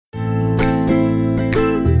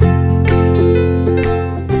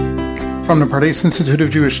From the Pardes Institute of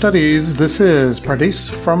Jewish Studies, this is Pardes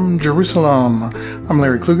from Jerusalem. I'm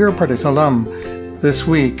Larry Kluger, Pardes alum. This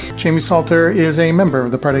week, Jamie Salter is a member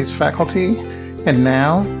of the Pardes faculty, and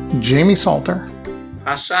now, Jamie Salter.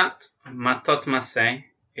 Parshat Matot Maseh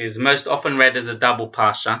is most often read as a double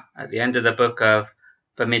parsha at the end of the book of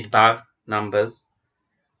Bamidbar, Numbers.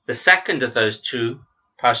 The second of those two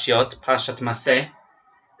parshiot, Parshat Maseh,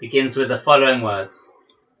 begins with the following words: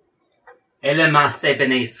 Ele Maseh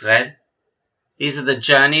Bnei Israel. These are the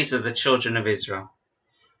journeys of the children of Israel.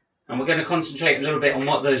 And we're going to concentrate a little bit on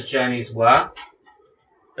what those journeys were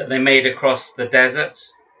that they made across the desert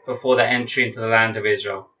before their entry into the land of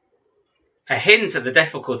Israel. A hint at the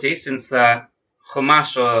difficulty, since the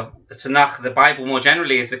Chumash or the Tanakh, the Bible more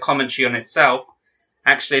generally, is a commentary on itself,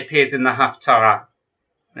 actually appears in the Haftarah.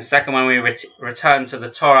 The second, when we return to the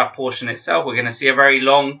Torah portion itself, we're going to see a very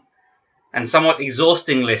long and somewhat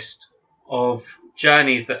exhausting list of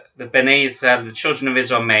journeys that the Bnei Israel, the children of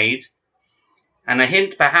Israel, made. And a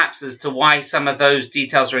hint perhaps as to why some of those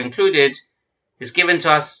details are included is given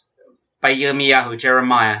to us by Yirmiyahu,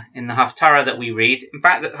 Jeremiah, in the Haftarah that we read. In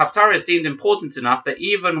fact, the Haftarah is deemed important enough that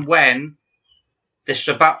even when the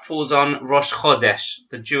Shabbat falls on Rosh Chodesh,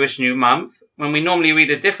 the Jewish new month, when we normally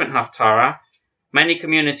read a different Haftarah, many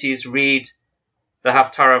communities read the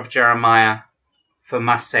Haftarah of Jeremiah for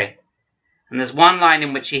Maseh. And there's one line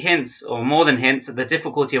in which he hints, or more than hints, at the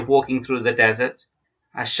difficulty of walking through the desert.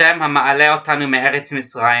 Hashem ha'ma'aleh otanu me'eretz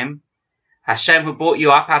Mitzrayim, Hashem who brought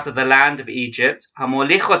you up out of the land of Egypt,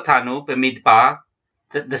 ha'molich otanu b'midbar,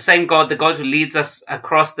 the same God, the God who leads us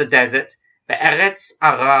across the desert, be'eretz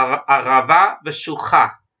arava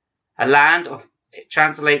v'shucha, a land of, it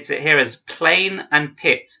translates it here as plain and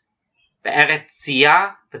pit, be'eretz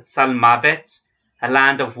tziyah v'tzal mabet, a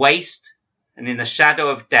land of waste and in the shadow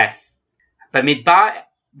of death. Be'eretz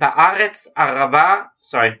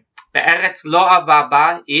lo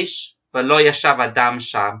avaba ish v'lo yashav adam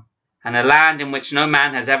sham, and a land in which no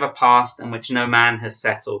man has ever passed and which no man has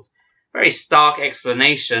settled. Very stark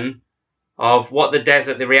explanation of what the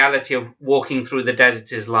desert, the reality of walking through the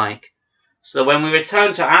desert is like. So when we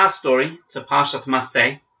return to our story, to Parshat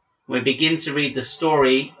Maseh, we begin to read the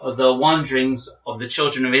story of the wanderings of the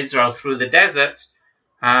children of Israel through the desert.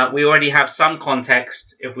 We already have some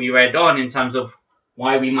context, if we read on, in terms of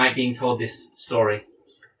why we might be told this story.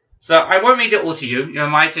 So I won't read it all to you. You're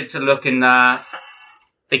invited to look in the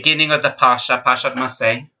beginning of the Parsha, Parshat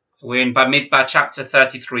Maseh. We're in Bamidbar chapter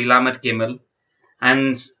 33, Lamed Gimel.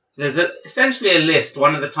 And there's essentially a list,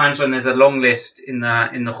 one of the times when there's a long list in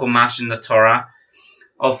the Chumash, in the Torah,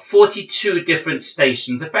 of 42 different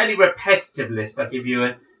stations. A fairly repetitive list. I'll give you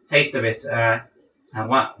a taste of it.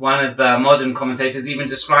 One of the modern commentators even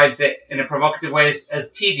describes it in a provocative way as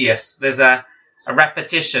tedious. There's a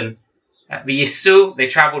repetition. V'yisu, they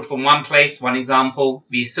traveled from one place, one example.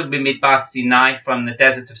 V'yisu b'midbar Sinai, from the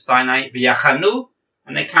desert of Sinai. V'yachanu,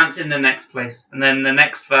 and they camped in the next place. And then the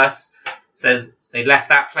next verse says they left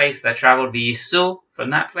that place, they traveled v'yisu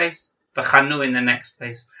from that place. V'chanu, in the next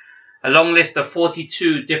place. A long list of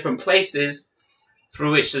 42 different places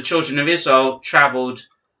through which the children of Israel traveled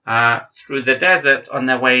through the desert on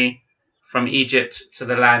their way from Egypt to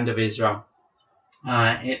the land of Israel.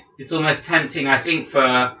 It's almost tempting, I think,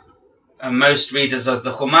 for most readers of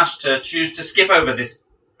the Chumash to choose to skip over this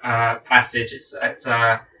passage. It's as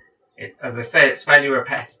I say, it's fairly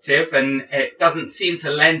repetitive, and it doesn't seem to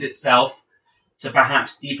lend itself to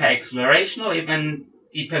perhaps deeper exploration or even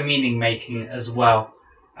deeper meaning making as well.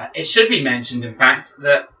 It should be mentioned, in fact,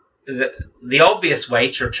 that the obvious way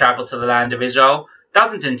to travel to the land of Israel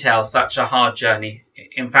doesn't entail such a hard journey.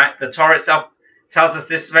 In fact, the Torah itself tells us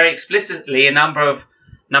this very explicitly a number of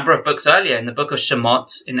books earlier. In the book of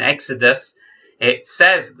Shemot, in Exodus, it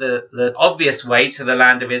says the obvious way to the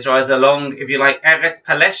land of Israel is along, if you like, Eretz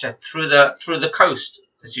Palesha, through the coast,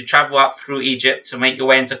 as you travel up through Egypt to make your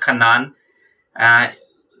way into Canaan,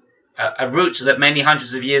 a route that many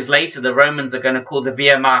hundreds of years later the Romans are going to call the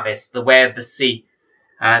Via Maris, the way of the sea.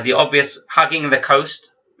 The obvious hugging the coast,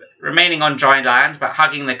 remaining on dry land, but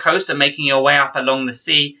hugging the coast and making your way up along the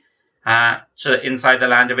sea to inside the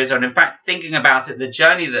land of Israel. And in fact, thinking about it, the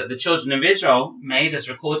journey that the children of Israel made, as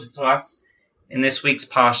recorded to us in this week's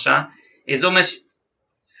Parsha, is almost,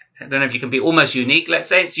 I don't know if you can be almost unique. Let's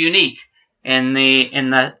say it's unique in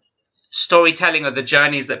the storytelling of the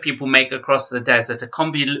journeys that people make across the desert. A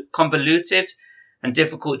convoluted and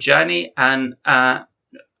difficult journey, and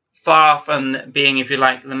far from being, if you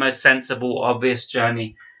like, the most sensible, obvious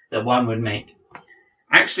journey that one would make.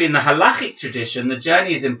 Actually, in the halachic tradition, the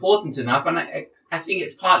journey is important enough, and I think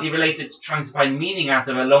it's partly related to trying to find meaning out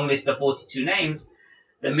of a long list of 42 names.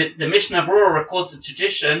 The Mishnah Berurah records a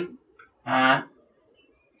tradition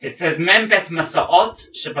It says, Mem bet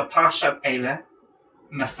Masaot Shebaparshat Ele,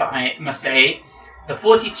 Masei, the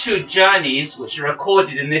 42 journeys which are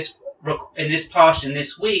recorded in this parsha in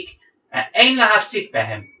this week, Ein lahafsik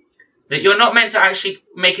behem, that you're not meant to actually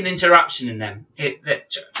make an interruption in them,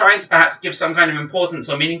 trying to perhaps give some kind of importance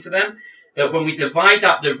or meaning to them, that when we divide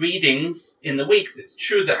up the readings in the weeks, it's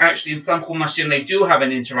true that actually in some chumashim they do have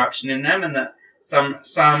an interruption in them, and that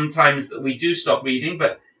sometimes that we do stop reading,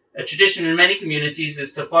 but a tradition in many communities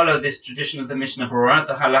is to follow this tradition of the Mishnah Berurah,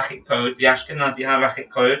 the halachic code, the Ashkenazi halachic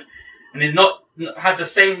code, and is not have the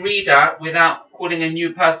same reader without calling a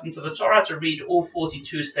new person to the Torah to read all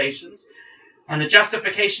 42 stations. And the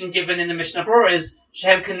justification given in the Mishnah Berurah is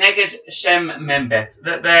Shem Keneged Shem Membet,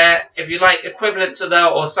 that they're, if you like, equivalent to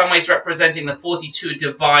or some ways representing the 42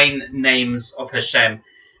 divine names of Hashem.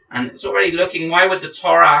 And it's already looking, why would the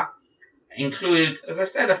Torah include, as I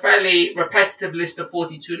said, a fairly repetitive list of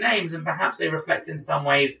 42 names, and perhaps they reflect in some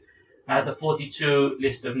ways the 42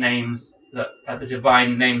 list of names, the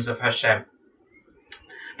divine names of Hashem.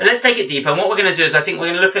 But let's take it deeper. And what we're going to do is I think we're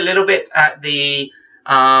going to look a little bit at the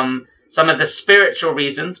some of the spiritual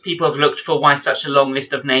reasons people have looked for why such a long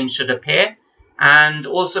list of names should appear, and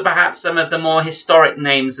also perhaps some of the more historic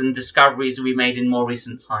names and discoveries we made in more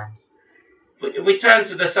recent times. If we turn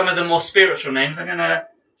to some of the more spiritual names, I'm going to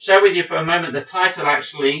share with you for a moment the title,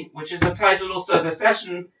 actually, which is the title also of the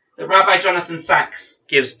session that Rabbi Jonathan Sacks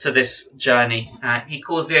gives to this journey. He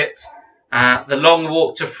calls it The Long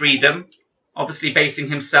Walk to Freedom, obviously basing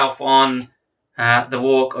himself on the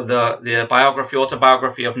walk of the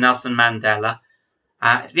autobiography of Nelson Mandela.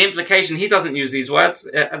 The implication, he doesn't use these words,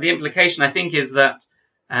 the implication I think is that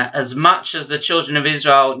as much as the children of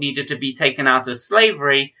Israel needed to be taken out of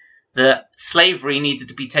slavery, the slavery needed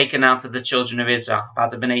to be taken out of the children of Israel, about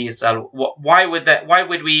the Bnei Yisrael. Why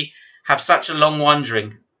would we have such a long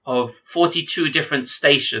wandering of 42 different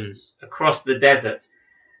stations across the desert?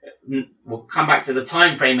 We'll come back to the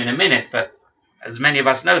time frame in a minute, but as many of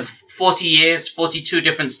us know, 40 years, 42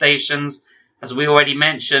 different stations, as we already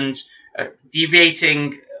mentioned,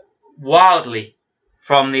 deviating wildly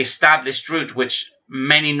from the established route which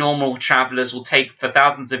many normal travelers will take for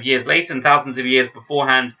thousands of years later and thousands of years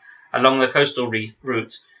beforehand along the coastal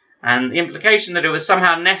route. And the implication that it was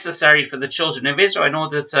somehow necessary for the children of Israel in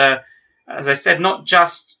order to, as I said, not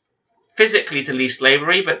just physically to leave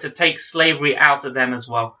slavery, but to take slavery out of them as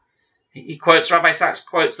well. Rabbi Sacks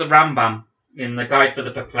quotes the Rambam in the Guide for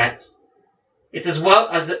the Perplexed. It is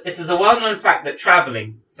a well-known fact that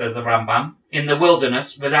traveling, says the Rambam, in the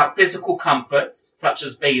wilderness without physical comforts, such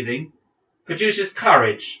as bathing, produces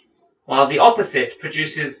courage, while the opposite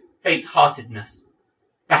produces faint-heartedness.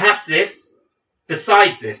 Perhaps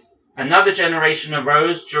besides this, another generation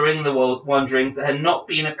arose during the wanderings that had not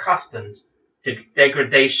been accustomed to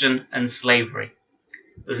degradation and slavery.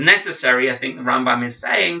 It was necessary, I think the Rambam is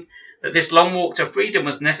saying, that this long walk to freedom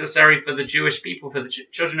was necessary for the Jewish people, for the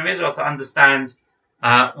children of Israel, to understand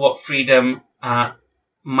what freedom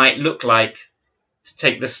might look like, to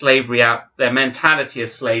take the slavery out, their mentality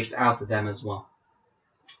as slaves out of them as well.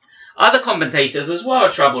 Other commentators as well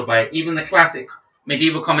are troubled by it. Even the classic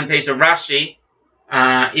medieval commentator Rashi,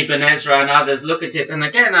 Ibn Ezra and others look at it and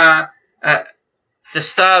again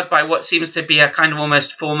disturbed by what seems to be a kind of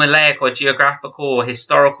almost formulaic or geographical or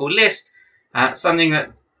historical list, something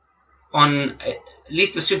that on at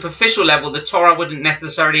least a superficial level the Torah wouldn't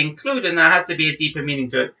necessarily include, and there has to be a deeper meaning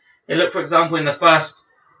to it. They look, for example, in the first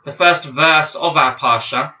verse of our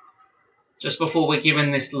Parsha, just before we're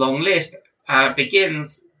given this long list,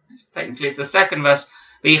 begins, technically it's the second verse,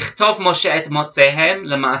 V'yichtov Moshe et motzehem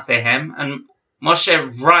lema'asehem, and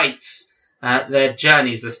Moshe writes their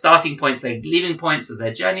journeys, the starting points, the leaving points of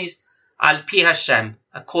their journeys, al pi Hashem,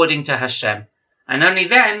 according to Hashem. And only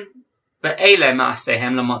then, Ve'ele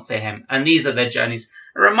ma'asehem lemotzehem, and these are their journeys.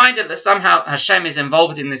 A reminder that somehow Hashem is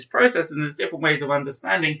involved in this process, and there's different ways of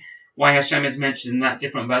understanding why Hashem is mentioned in that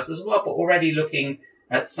different verse as well, but already looking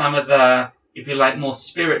at some of the, if you like, more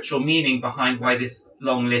spiritual meaning behind why this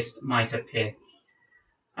long list might appear.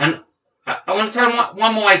 And I want to turn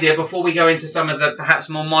one more idea before we go into some of the perhaps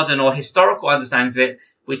more modern or historical understandings of it.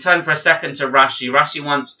 We turn for a second to Rashi. Rashi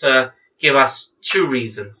wants to give us two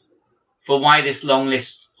reasons for why this long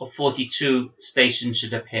list of 42 stations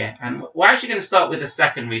should appear. And we're actually going to start with the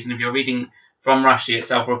second reason if you're reading from Rashi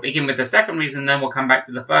itself. We'll begin with the second reason, then we'll come back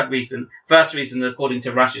to the first reason according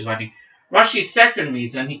to Rashi's writing. Rashi's second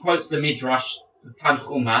reason, he quotes the Midrash,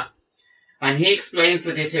 Tanchuma, and he explains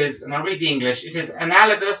that it is, and I'll read the English, it is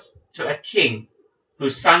analogous to a king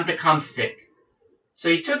whose son becomes sick. So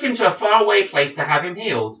he took him to a faraway place to have him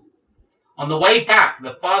healed. On the way back,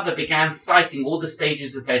 the father began citing all the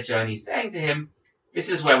stages of their journey, saying to him, "This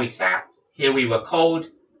is where we sat, here we were cold,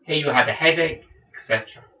 here you had a headache,"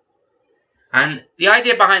 etc. And the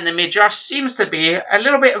idea behind the Midrash seems to be a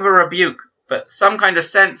little bit of a rebuke, but some kind of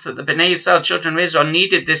sense that the Bnei Yisrael, children of Israel,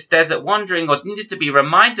 needed this desert wandering, or needed to be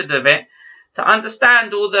reminded of it, to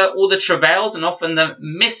understand all the travails and often the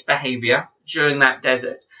misbehavior during that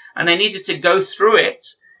desert. And they needed to go through it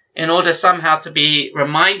in order somehow to be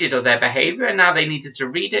reminded of their behavior, and now they needed to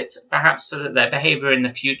read it, perhaps so that their behavior in the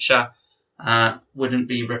future wouldn't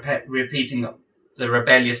be repeating the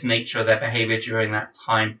rebellious nature of their behavior during that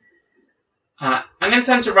time. I'm going to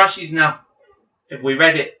turn to Rashi's now. If we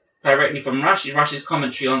read it directly from Rashi's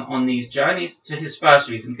commentary on these journeys, to his first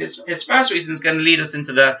reason. Because his first reason is going to lead us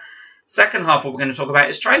into the second half, what we're going to talk about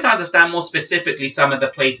is trying to understand more specifically some of the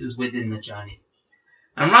places within the journey.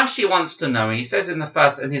 And Rashi wants to know, he says in the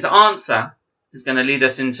first, and his answer is going to lead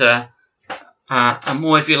us into a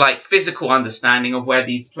more, if you like, physical understanding of where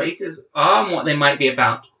these places are and what they might be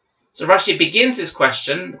about. So Rashi begins his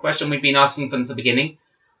question, the question we've been asking from the beginning,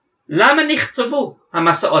 Lama nichtavu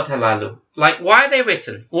hamasa'ot halalu? Like, why are they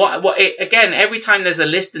written? Again, every time there's a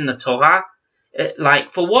list in the Torah,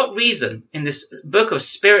 for what reason in this book of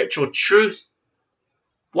spiritual truth,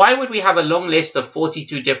 why would we have a long list of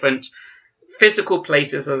 42 different physical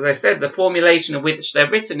places? As I said, the formulation of which they're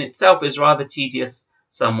written itself is rather tedious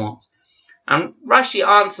somewhat. And Rashi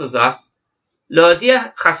answers us,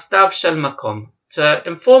 Lo'odia chastav shel makom, to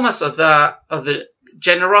inform us of the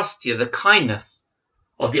generosity, of the kindness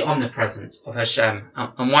of the omnipresent, of Hashem.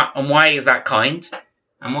 And why is that kind?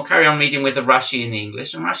 And we'll carry on reading with the Rashi in the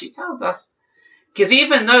English. And Rashi tells us, because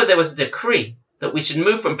even though there was a decree that we should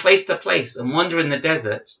move from place to place and wander in the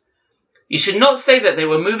desert, you should not say that they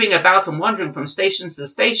were moving about and wandering from station to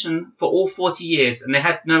station for all 40 years and they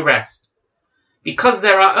had no rest. Because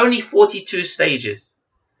there are only 42 stages.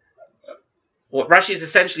 What Rashi is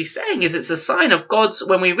essentially saying is it's a sign of God's,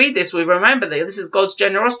 when we read this, we remember that this is God's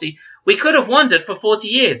generosity. We could have wandered for 40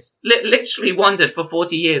 years, literally wandered for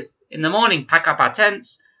 40 years. In the morning, pack up our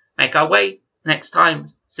tents, make our way, next time,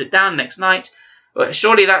 sit down, next night.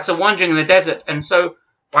 Surely that's a wandering in the desert. And so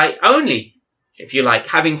by only, if you like,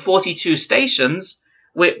 having 42 stations,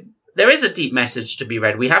 there is a deep message to be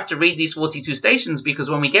read. We have to read these 42 stations because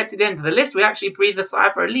when we get to the end of the list, we actually breathe a sigh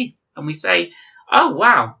of relief and we say, oh,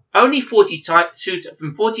 wow, only 42,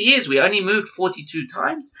 from 40 years, we only moved 42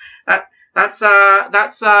 times. That's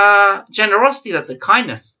generosity, that's a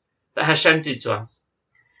kindness that Hashem did to us.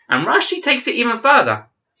 And Rashi takes it even further.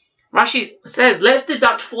 Rashi says, let's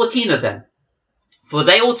deduct 14 of them, for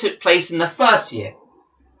they all took place in the first year.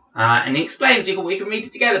 And he explains, we can read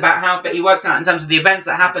it together about how, but he works out in terms of the events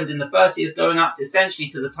that happened in the first years going up to essentially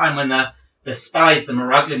to the time when the spies, the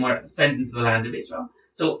Meraglim, were sent into the land of Israel.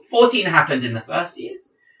 So 14 happened in the first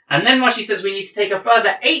years. And then Rashi says we need to take a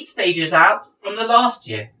further 8 stages out from the last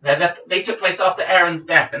year. They took place after Aaron's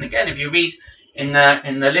death. And again, if you read in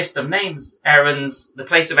the list of names, the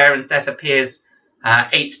place of Aaron's death appears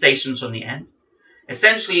 8 stations from the end.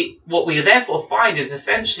 Essentially, what we therefore find is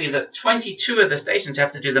essentially that 22 of the stations, you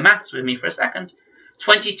have to do the maths with me for a second,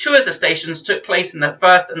 22 of the stations took place in the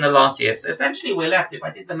first and the last year. So essentially we're left, if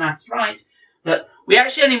I did the maths right, that we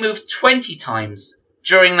actually only moved 20 times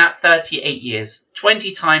during that 38 years.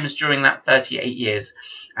 20 times during that 38 years.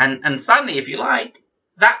 And suddenly, if you like,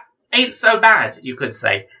 that ain't so bad, you could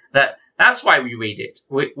say. That's why we read it.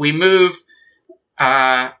 We move,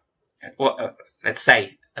 let's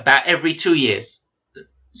say, about every 2 years.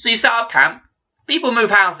 So you set up camp, people move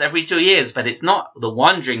house every 2 years, but it's not the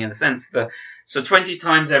wandering in the sense so 20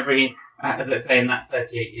 times every, as I say, in that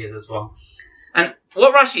 38 years as well. And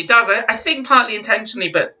what Rashi does, I think partly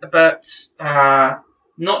intentionally, but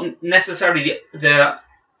not necessarily the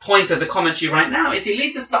point of the commentary right now, is he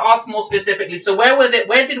leads us to ask more specifically. So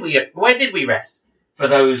where did we rest for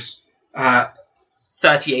those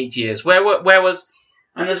 38 years? Where was?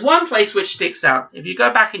 And there's one place which sticks out. If you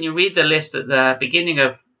go back and you read the list at the beginning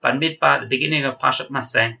of Bamidbar, the beginning of Pashat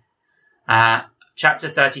Maseh, chapter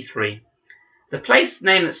 33, the place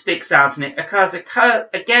name that sticks out, and it occurs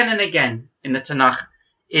again and again in the Tanakh,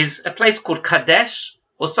 is a place called Kadesh,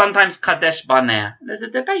 or sometimes Kadesh Barnea. There's a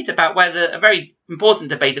very important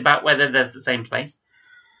debate about whether they're the same place.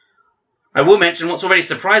 I will mention what's already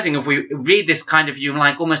surprising if we read this kind of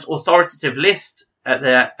almost authoritative list at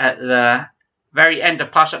the very end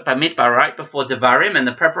of Pashat Bamidbar, right before Devarim and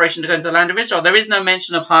the preparation to go into the land of Israel. There is no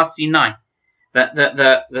mention of Har Sinai.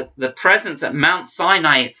 The presence at Mount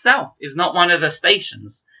Sinai itself is not one of the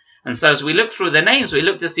stations. And so as we look through the names, we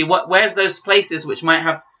look to see where's those places which might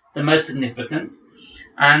have the most significance.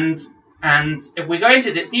 And And if we go into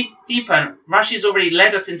it deeper, Rashi's already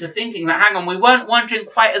led us into thinking that, hang on, we weren't wandering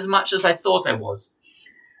quite as much as I thought I was.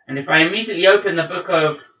 And if I immediately open the book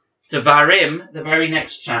of Devarim, the very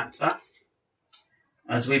next chapter,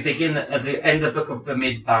 as we end the book of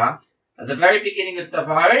Bamidbar, at the very beginning of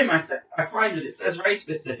Devarim, I find that it says very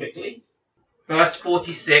specifically, verse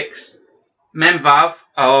 46, Memvav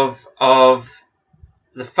of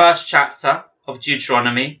the first chapter of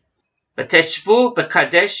Deuteronomy, V'teshvu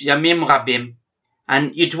b'Kadesh yamim rabim,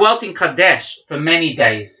 and you dwelt in Kadesh for many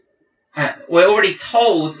days. We're already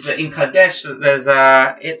told that in Kadesh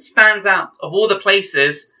that it stands out of all the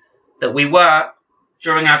places that we were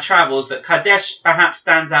during our travels, that Kadesh perhaps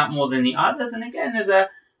stands out more than the others. And again, there's a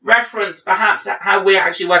reference perhaps at how we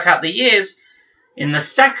actually work out the years in the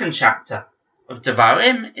second chapter of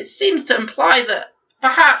Devarim. It seems to imply that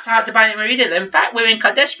perhaps how Devarim read it, in fact, we're in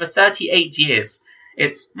Kadesh for 38 years.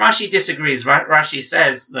 Rashi disagrees. Rashi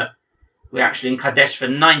says that we're actually in Kadesh for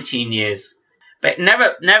 19 years. But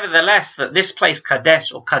nevertheless, that this place,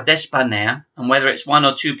 Kadesh or Kadesh Barnea, and whether it's one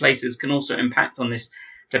or two places can also impact on this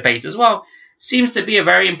debate as well, seems to be a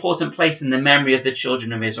very important place in the memory of the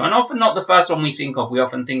children of Israel. And often not the first one we think of. We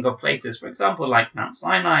often think of places, for example, like Mount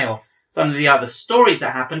Sinai or some of the other stories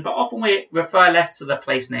that happened, but often we refer less to the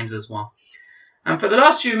place names as well. And for the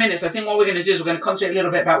last few minutes, I think what we're going to do is we're going to concentrate a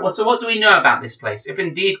little bit about, what do we know about this place? If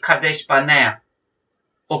indeed Kadesh Barnea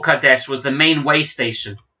or Kadesh was the main way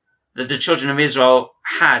station that the children of Israel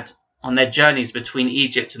had on their journeys between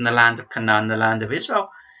Egypt and the land of Canaan, the land of Israel,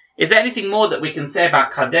 is there anything more that we can say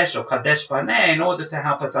about Kadesh or Kadesh Barnea in order to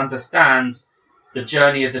help us understand the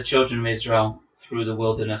journey of the children of Israel through the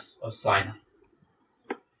wilderness of Sinai?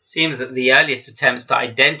 It seems that the earliest attempts to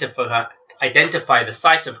identify the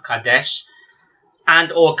site of Kadesh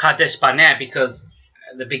and or Kadesh Barnea, because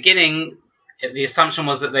at the beginning the assumption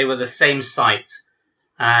was that they were the same site,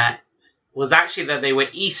 was actually that they were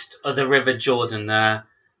east of the River Jordan.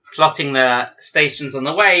 Plotting the stations on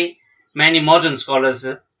the way, many modern scholars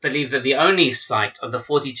believe that the only site of the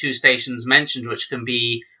 42 stations mentioned which can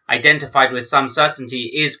be identified with some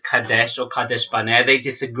certainty is Kadesh or Kadesh Barnea. They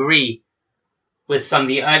disagree with some of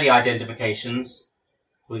the early identifications.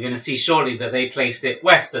 We're going to see shortly that they placed it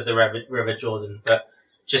west of the River Jordan. But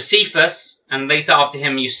Josephus, and later after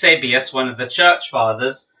him Eusebius, one of the church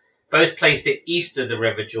fathers, both placed it east of the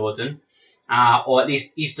River Jordan, or at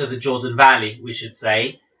least east of the Jordan Valley, we should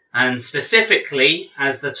say. And specifically,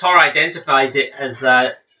 as the Torah identifies it as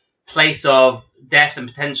the place of death and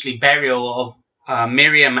potentially burial of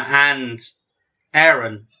Miriam and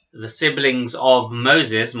Aaron, the siblings of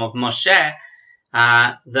Moses, of Moshe,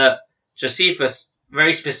 that Josephus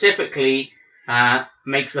very specifically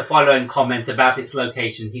makes the following comment about its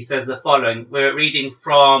location. He says the following. We're reading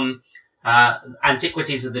from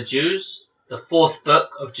Antiquities of the Jews, the 4th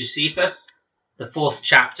book of Josephus, the 4th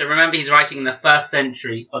chapter. Remember, he's writing in the 1st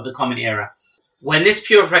century of the Common Era. When this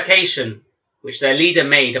purification, which their leader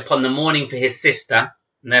made upon the mourning for his sister,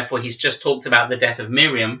 and therefore he's just talked about the death of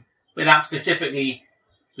Miriam, without specifically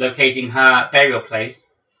locating her burial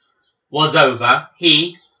place, was over,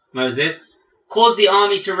 he, Moses, caused the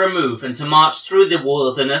army to remove and to march through the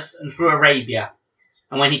wilderness and through Arabia.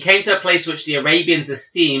 And when he came to a place which the Arabians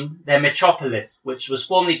esteem their metropolis, which was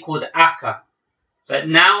formerly called Acca, but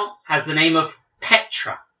now has the name of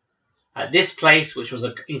Petra, at this place, which was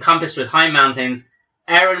encompassed with high mountains,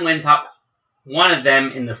 Aaron went up one of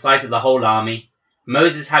them in the sight of the whole army,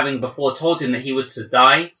 Moses having before told him that he was to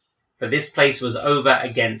die, for this place was over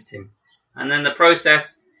against him. And then the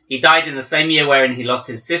process, he died in the same year wherein he lost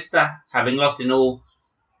his sister, having lived in all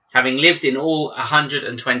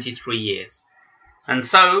 123 years. And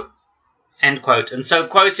so, end quote. And so,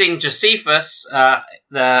 quoting Josephus,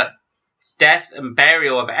 the death and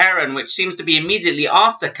burial of Aaron, which seems to be immediately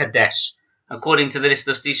after Kadesh, according to the list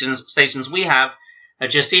of stations we have,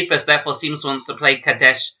 Josephus therefore seems to want to place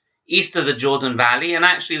Kadesh east of the Jordan Valley and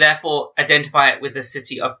actually therefore identify it with the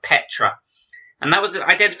city of Petra. And that was an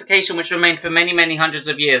identification which remained for many, many hundreds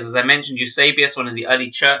of years. As I mentioned, Eusebius, one of the early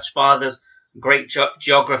church fathers, great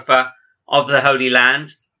geographer of the Holy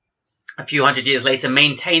Land, a few hundred years later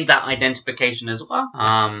maintained that identification as well.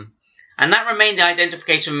 And that remained the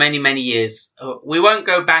identification for many, many years. We won't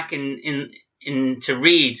go back in to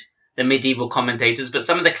read the medieval commentators, but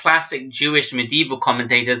some of the classic Jewish medieval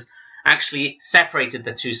commentators actually separated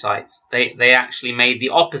the two sites. They actually made the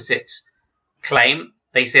opposite claim.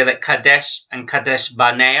 They say that Kadesh and Kadesh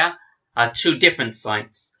Barnea are two different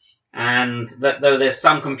sites. And that though there's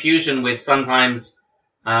some confusion with sometimes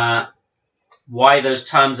why those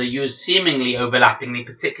terms are used seemingly overlappingly,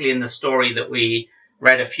 particularly in the story that we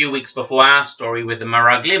read a few weeks before our story with the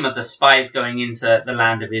Meraglim of the spies going into the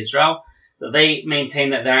land of Israel. that they maintain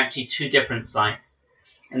that they're actually two different sites.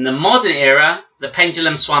 In the modern era, the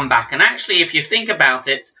pendulum swung back. And actually, if you think about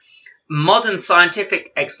it, modern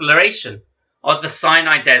scientific exploration of the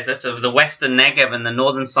Sinai Desert, of the western Negev and the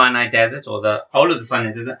northern Sinai Desert, or the whole of the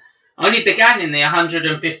Sinai Desert, only began in the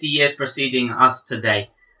 150 years preceding us today.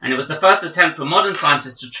 And it was the first attempt for modern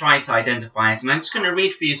scientists to try to identify it. And I'm just going to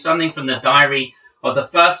read for you something from the diary of the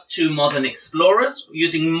first two modern explorers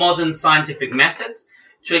using modern scientific methods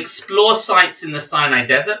to explore sites in the Sinai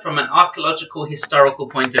Desert from an archaeological historical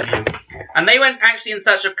point of view. And they went actually in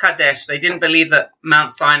search of Kadesh. They didn't believe that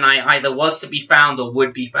Mount Sinai either was to be found or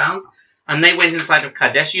would be found. And they went inside of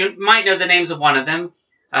Kadesh. You might know the names of one of them.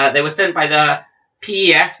 They were sent by the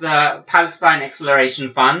PEF, the Palestine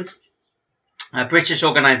Exploration Fund, a British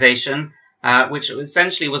organization, which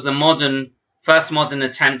essentially was the first modern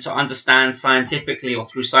attempt to understand scientifically or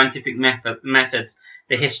through scientific methods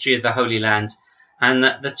the history of the Holy Land. And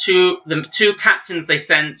the two captains they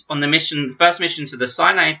sent on the mission, the first mission to the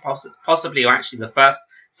Sinai, possibly, or actually the first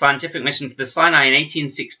scientific mission to the Sinai in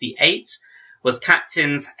 1868, was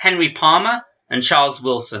Captains Henry Palmer and Charles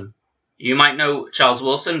Wilson. You might know Charles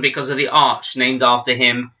Wilson because of the arch named after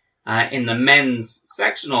him in the men's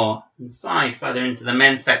section, or inside, further into the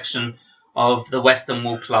men's section of the Western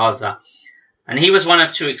Wall Plaza. And he was one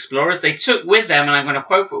of two explorers. They took with them, and I'm going to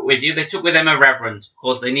quote it with you, they took with them a reverend. Of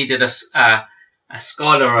course, they needed a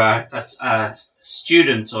scholar, a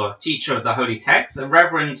student or teacher of the holy text, a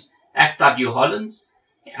Reverend F.W. Holland.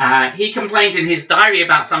 He complained in his diary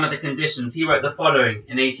about some of the conditions. He wrote the following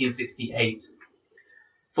in 1868.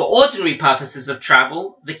 For ordinary purposes of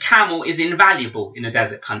travel, the camel is invaluable in a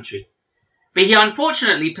desert country. But he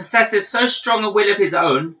unfortunately possesses so strong a will of his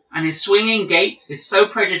own, and his swinging gait is so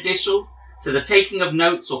prejudicial to the taking of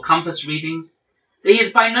notes or compass readings, that he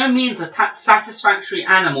is by no means a satisfactory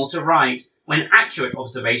animal to ride when accurate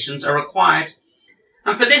observations are required.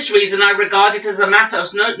 And for this reason I regard it as a matter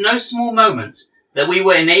of no small moment that we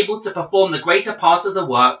were enabled to perform the greater part of the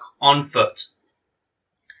work on foot.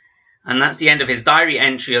 And that's the end of his diary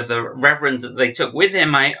entry of the reverend that they took with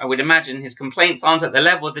him. I would imagine his complaints aren't at the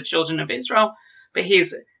level of the children of Israel, but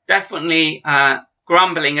he's definitely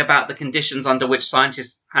grumbling about the conditions under which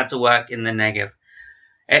scientists had to work in the Negev.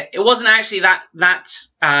 It wasn't actually that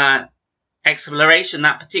exploration,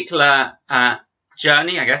 that particular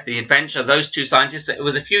journey, I guess, the adventure of those two scientists. It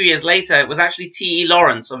was a few years later. It was actually T.E.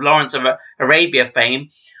 Lawrence of Arabia fame,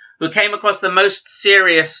 who came across the most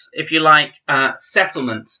serious, if you like,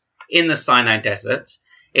 settlement in the Sinai Desert.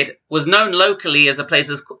 It was known locally as a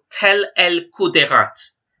place called Tel El Kuderat.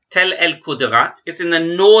 Tel El Kuderat. It's in the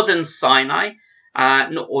northern Sinai,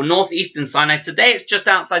 or northeastern Sinai. Today it's just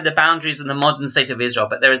outside the boundaries of the modern state of Israel,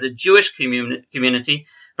 but there is a Jewish community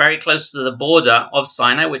very close to the border of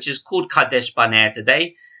Sinai, which is called Kadesh Barnea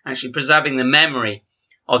today, actually preserving the memory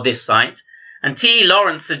of this site. And T.E.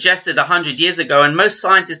 Lawrence suggested 100 years ago, and most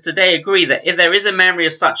scientists today agree, that if there is a memory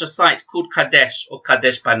of such a site called Kadesh or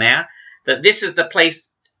Kadesh Barnea, that this is the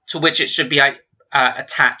place to which it should be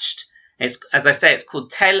attached. It's, as I say, it's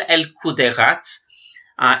called Tel El Kuderat.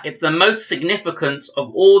 It's the most significant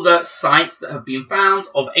of all the sites that have been found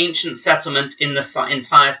of ancient settlement in the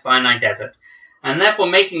entire Sinai Desert, and therefore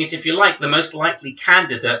making it, if you like, the most likely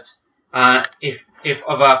candidate, if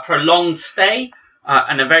of a prolonged stay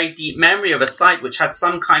and a very deep memory of a site which had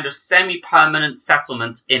some kind of semi-permanent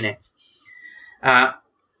settlement in it.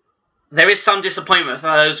 There is some disappointment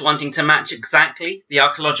for those wanting to match exactly the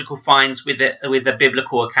archaeological finds with the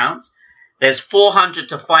biblical accounts. There's 400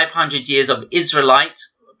 to 500 years of Israelite,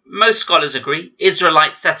 most scholars agree,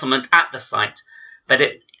 Israelite settlement at the site. But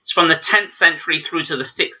it's from the 10th century through to the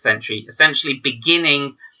 6th century, essentially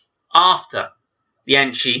beginning after the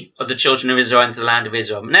entry of the children of Israel into the land of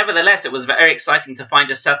Israel. Nevertheless, it was very exciting to find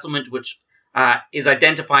a settlement which is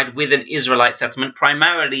identified with an Israelite settlement,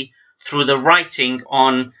 primarily through the writing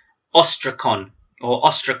on ostrakon, or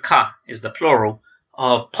ostraka is the plural,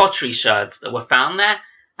 of pottery sherds that were found there,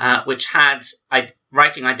 which had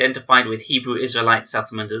writing identified with Hebrew Israelite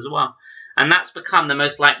settlement as well. And that's become the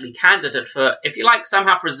most likely candidate for, if you like,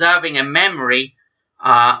 somehow preserving a memory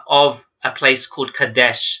of a place called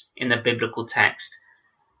Kadesh in the biblical text.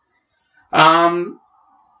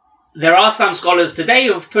 There are some scholars today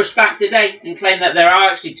who have pushed back today and claim that there are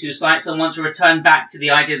actually two sites and want to return back to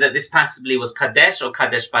the idea that this possibly was Kadesh or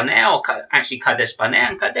Kadesh Barnea, or actually Kadesh Barnea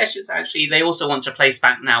and Kadesh is actually, they also want to place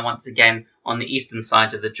back now once again on the eastern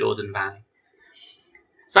side of the Jordan Valley.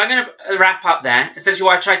 So I'm going to wrap up there. Essentially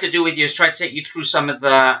what I try to do with you is try to take you through some of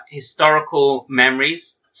the historical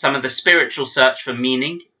memories, some of the spiritual search for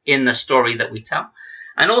meaning in the story that we tell,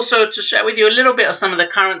 and also to share with you a little bit of some of the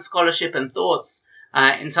current scholarship and thoughts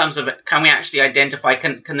in terms of can we actually identify,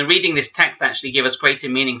 can the reading this text actually give us greater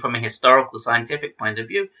meaning from a historical, scientific point of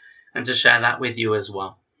view, and to share that with you as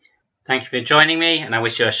well. Thank you for joining me, and I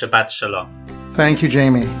wish you a Shabbat Shalom. Thank you,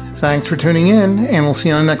 Jamie. Thanks for tuning in, and we'll see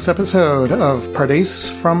you on the next episode of Pardes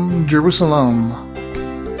from Jerusalem.